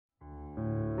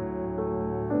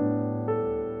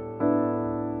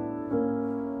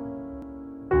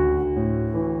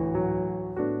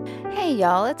Hey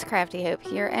y'all, it's Crafty Hope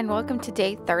here, and welcome to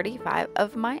day 35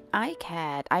 of my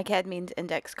ICAD. ICAD means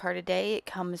index card a day. It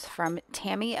comes from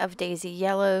Tammy of Daisy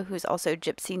Yellow, who's also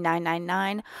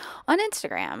Gypsy999 on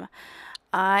Instagram.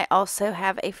 I also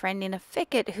have a friend Nina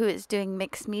Fickett who is doing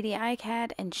mixed media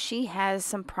ICAD, and she has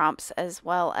some prompts as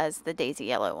well as the Daisy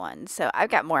Yellow one. So I've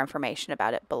got more information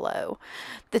about it below.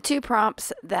 The two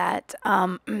prompts that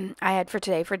I had for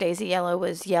today for Daisy Yellow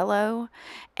was yellow,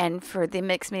 and for the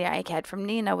mixed media ICAD from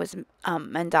Nina was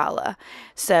Mandala.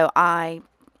 So I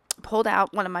pulled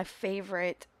out one of my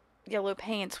favorite yellow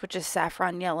paints, which is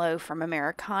Saffron Yellow from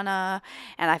Americana,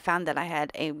 and I found that I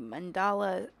had a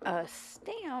Mandala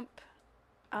stamp.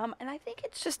 And I think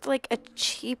it's just like a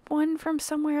cheap one from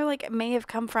somewhere. Like it may have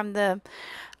come from the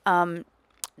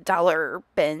dollar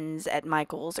bins at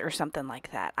Michael's or something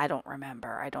like that. I don't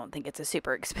remember. I don't think it's a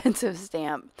super expensive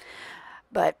stamp.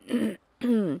 But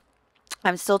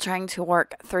I'm still trying to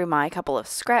work through my couple of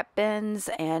scrap bins,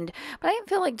 but I didn't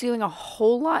feel like doing a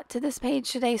whole lot to this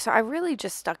page today, so I really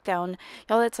just stuck down,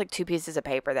 y'all, that's like 2 pieces of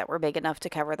paper that were big enough to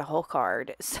cover the whole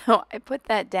card. So I put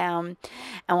that down,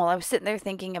 and while I was sitting there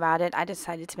thinking about it, I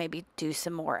decided to maybe do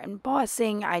some more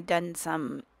embossing. I'd done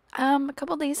some a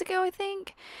couple days ago, I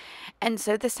think, and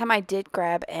so this time I did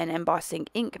grab an embossing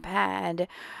ink pad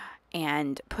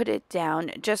and put it down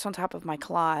just on top of my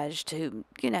collage to,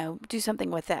 do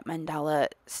something with that mandala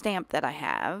stamp that I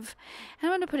have. And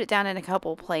I'm going to put it down in a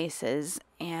couple places.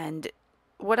 And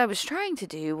what I was trying to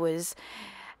do was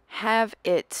have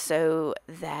it so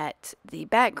that the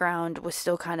background was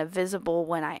still kind of visible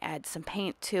when I add some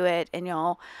paint to it. And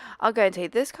y'all, I'll go ahead and tell you,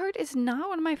 this card is not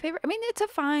one of my favorite. I mean, it's a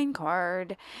fine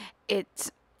card.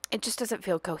 It just doesn't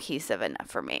feel cohesive enough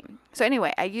for me. So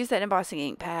anyway, I used that embossing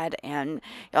ink pad, and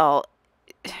y'all,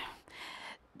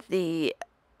 the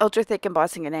ultra thick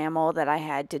embossing enamel that I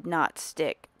had did not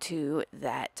stick to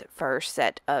that first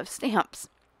set of stamps.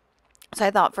 So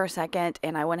I thought for a second,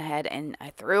 and I went ahead and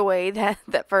I threw away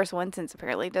that first one, since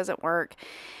apparently it doesn't work,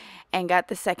 and got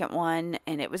the second one,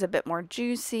 and it was a bit more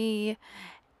juicy,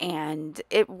 and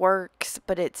it works,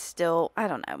 but it's still, I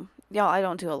don't know. Y'all, I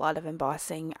don't do a lot of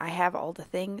embossing. I have all the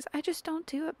things. I just don't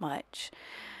do it much.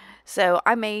 So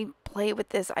I may play with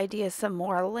this idea some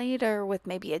more later with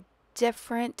maybe a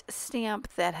different stamp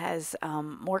that has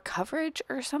more coverage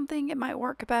or something. It might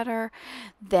work better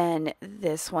than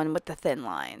this one with the thin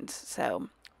lines. So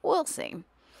we'll see.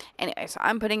 Anyway, so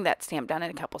I'm putting that stamp down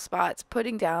in a couple spots,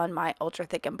 putting down my ultra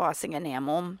thick embossing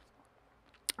enamel.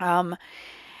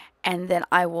 And then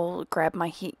I will grab my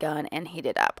heat gun and heat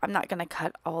it up. I'm not going to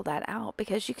cut all that out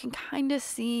because you can kind of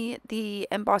see the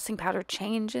embossing powder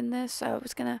change in this. So I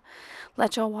was going to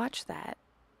let y'all watch that.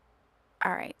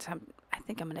 All right, so I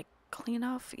think I'm going to clean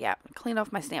off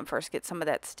my stamp first, get some of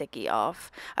that sticky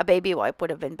off. A baby wipe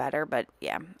would have been better, but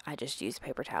yeah, I just used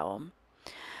paper towel.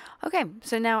 Okay,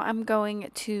 so now I'm going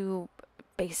to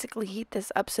basically heat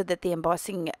this up so that the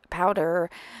embossing powder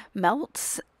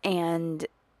melts, and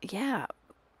yeah,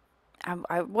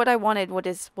 what I wanted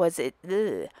was for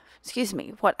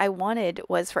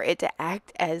it to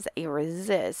act as a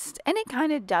resist, and it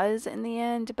kind of does in the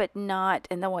end, but not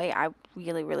in the way I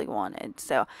really, really wanted.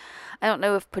 So I don't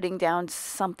know if putting down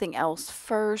something else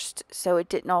first so it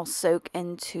didn't all soak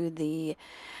into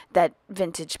that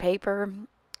vintage paper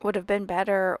would have been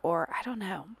better, or I don't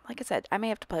know. Like I said, I may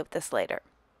have to play with this later.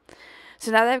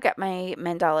 So now that I've got my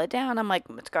mandala down, I'm like,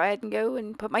 let's go ahead and go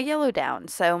and put my yellow down.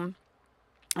 So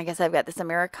I guess I've got this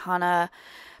Americana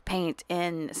paint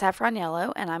in Saffron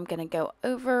Yellow, and I'm going to go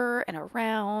over and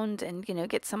around and,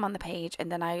 get some on the page, and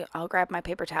then I'll grab my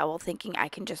paper towel thinking I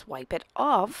can just wipe it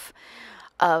off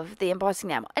of the embossing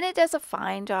enamel. And it does a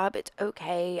fine job. It's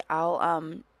okay.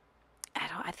 I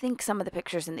think some of the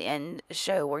pictures in the end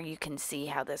show where you can see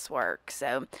how this works.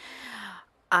 So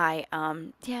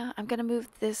I'm going to move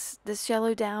this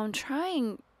yellow down,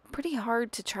 trying pretty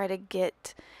hard to try to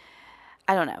get,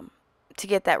 to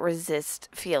get that resist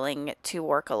feeling to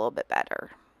work a little bit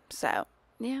better. So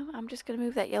yeah, I'm just going to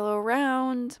move that yellow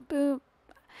around. Boop.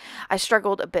 I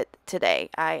struggled a bit today.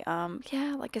 Like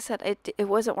I said, it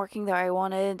wasn't working the way I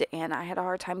wanted, and I had a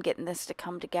hard time getting this to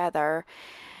come together.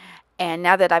 And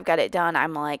now that I've got it done,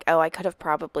 I'm like, oh, I could have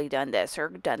probably done this or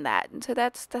done that. And so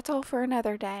that's all for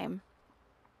another day.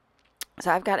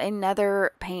 So I've got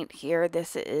another paint here.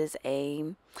 This is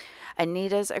Anita's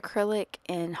acrylic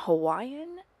in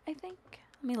Hawaiian, I think.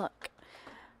 Let me look.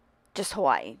 Just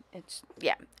Hawaii.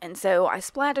 And so I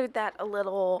splattered that a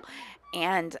little,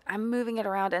 and I'm moving it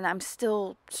around, and I'm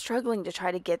still struggling to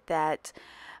try to get that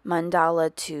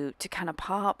mandala to kind of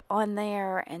pop on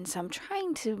there. And so I'm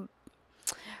trying to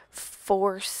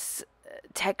force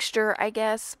texture, I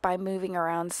guess, by moving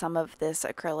around some of this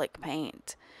acrylic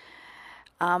paint.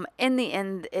 In the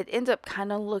end, it ends up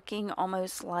kind of looking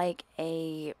almost like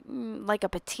a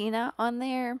patina on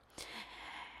there.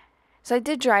 So I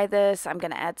did dry this. I'm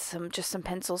going to add just some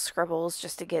pencil scribbles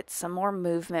just to get some more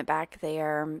movement back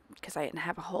there, because I didn't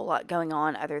have a whole lot going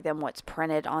on other than what's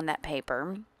printed on that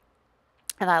paper.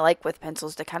 And I like with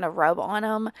pencils to kind of rub on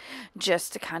them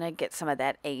just to kind of get some of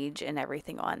that age and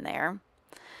everything on there.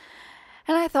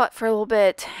 And I thought for a little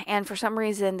bit, and for some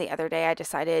reason the other day I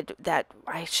decided that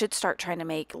I should start trying to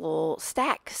make little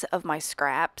stacks of my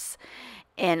scraps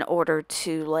in order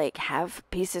to like have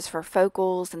pieces for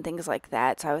focals and things like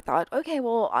that. So I thought, okay,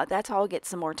 well, that's how I'll get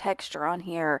some more texture on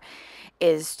here,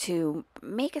 is to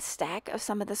make a stack of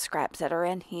some of the scraps that are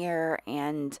in here.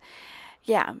 And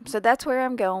yeah, so that's where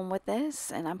I'm going with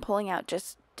this, and I'm pulling out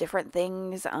just different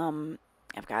things.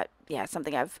 I've got,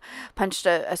 something I've punched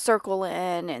a circle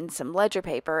in, and some ledger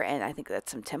paper, and I think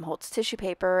that's some Tim Holtz tissue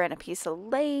paper, and a piece of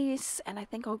lace, and I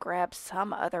think I'll grab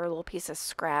some other little piece of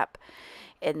scrap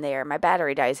in there. My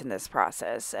battery dies in this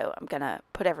process, so I'm going to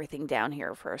put everything down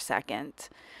here for a second.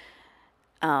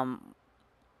 I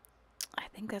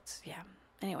think that's,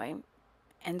 anyway.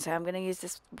 And so I'm going to use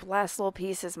this last little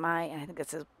piece as and I think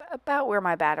this is about where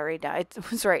my battery died. It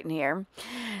was right in here.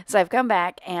 So I've come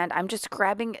back, and I'm just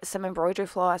grabbing some embroidery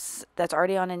floss that's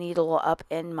already on a needle up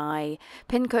in my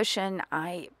pin cushion.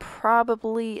 I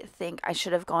probably think I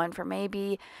should have gone for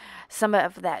maybe some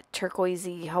of that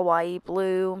turquoisey Hawaii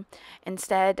blue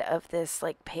instead of this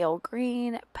like pale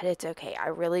green, but it's okay. I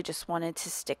really just wanted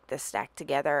to stick this stack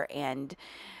together, and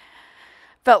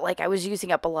felt like I was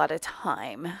using up a lot of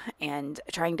time and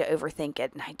trying to overthink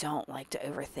it, and I don't like to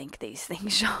overthink these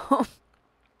things, y'all.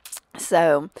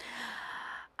 So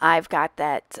I've got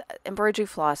that embroidery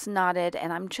floss knotted,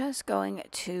 and I'm just going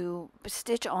to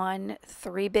stitch on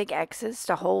 3 big X's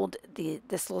to hold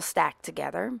this little stack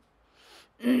together.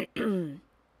 A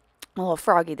little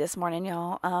froggy this morning,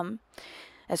 y'all.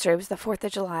 Yesterday was the 4th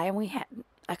of July, and we had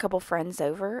a couple friends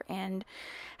over and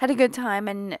had a good time,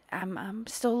 and I'm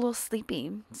still a little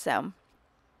sleepy, so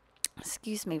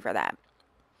excuse me for that.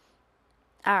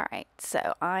 All right,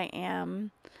 so I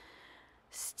am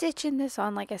stitching this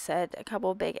on, like I said, a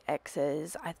couple big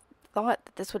X's. I thought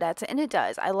that this would add to, and it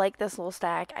does. I like this little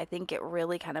stack. I think it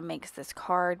really kind of makes this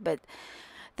card, but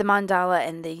the mandala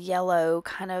and the yellow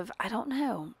kind of, I don't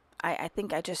know. I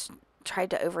think I just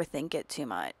tried to overthink it too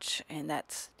much, and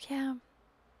that's,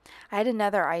 I had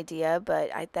another idea, but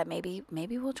that maybe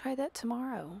we'll try that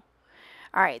tomorrow.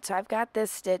 All right, so I've got this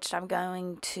stitched. I'm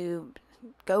going to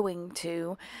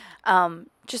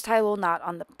just tie a little knot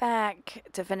on the back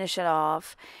to finish it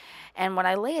off. And when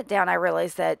I lay it down, I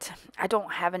realized that I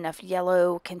don't have enough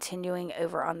yellow continuing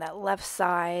over on that left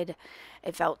side.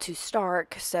 It felt too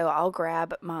stark, so I'll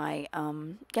grab my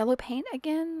yellow paint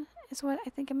again, is what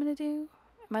I think I'm going to do.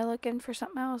 Am I looking for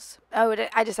something else? Oh,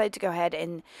 I decided to go ahead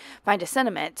and find a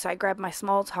sentiment. So I grabbed my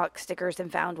small talk stickers and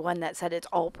found one that said it's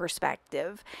all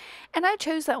perspective. And I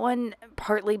chose that one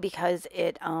partly because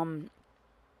it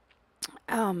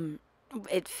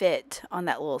fit on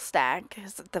that little stack.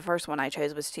 The first one I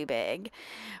chose was too big.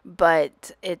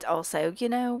 But it also,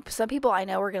 some people I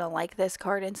know are going to like this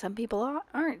card and some people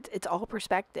aren't. It's all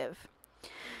perspective.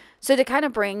 So to kind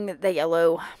of bring the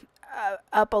yellow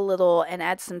up a little and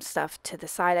add some stuff to the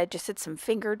side, I just did some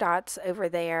finger dots over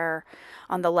there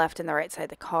on the left and the right side of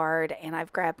the card, and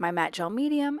I've grabbed my matte gel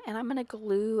medium, and I'm going to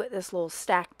glue this little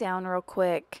stack down real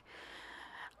quick.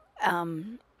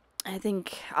 I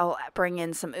think I'll bring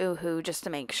in some Oohoo just to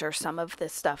make sure some of the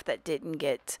stuff that didn't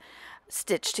get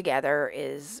stitched together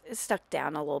is stuck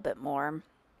down a little bit more.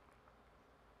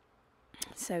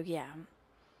 So yeah,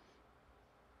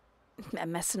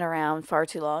 I'm messing around far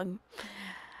too long.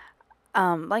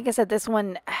 Like I said, this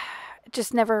one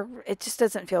it just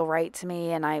doesn't feel right to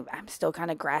me, and I'm still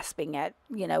kind of grasping at,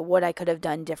 what I could have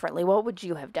done differently. What would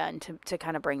you have done to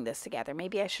kind of bring this together?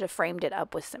 Maybe I should have framed it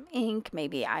up with some ink.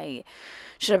 Maybe I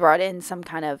should have brought in some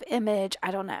kind of image.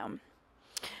 I don't know.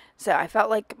 So I felt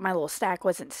like my little stack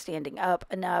wasn't standing up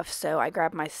enough, so I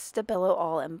grabbed my Stabilo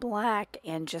all in black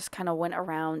and just kind of went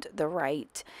around the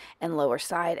right and lower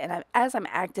side. And as I'm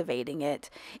activating it,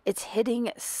 it's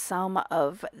hitting some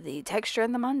of the texture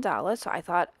in the mandala. So I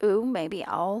thought, ooh, maybe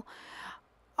I'll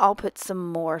put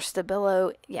some more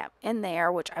Stabilo, in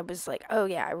there, which I was like, oh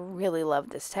yeah, I really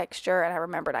love this texture. And I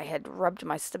remembered I had rubbed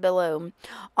my Stabilo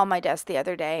on my desk the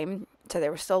other day, so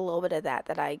there was still a little bit of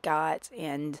that I got,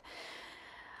 and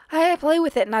I play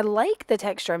with it, and I like the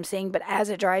texture I'm seeing, but as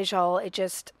it dries, y'all, it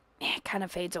just kind of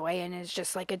fades away, and it's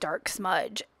just like a dark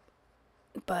smudge.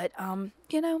 But,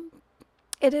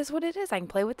 it is what it is. I can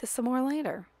play with this some more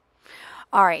later.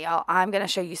 All right, y'all, I'm going to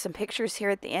show you some pictures here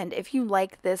at the end. If you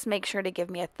like this, make sure to give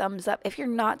me a thumbs up. If you're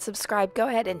not subscribed, go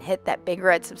ahead and hit that big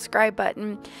red subscribe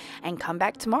button and come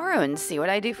back tomorrow and see what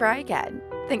I do for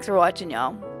ICAD. Thanks for watching,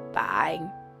 y'all.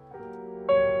 Bye.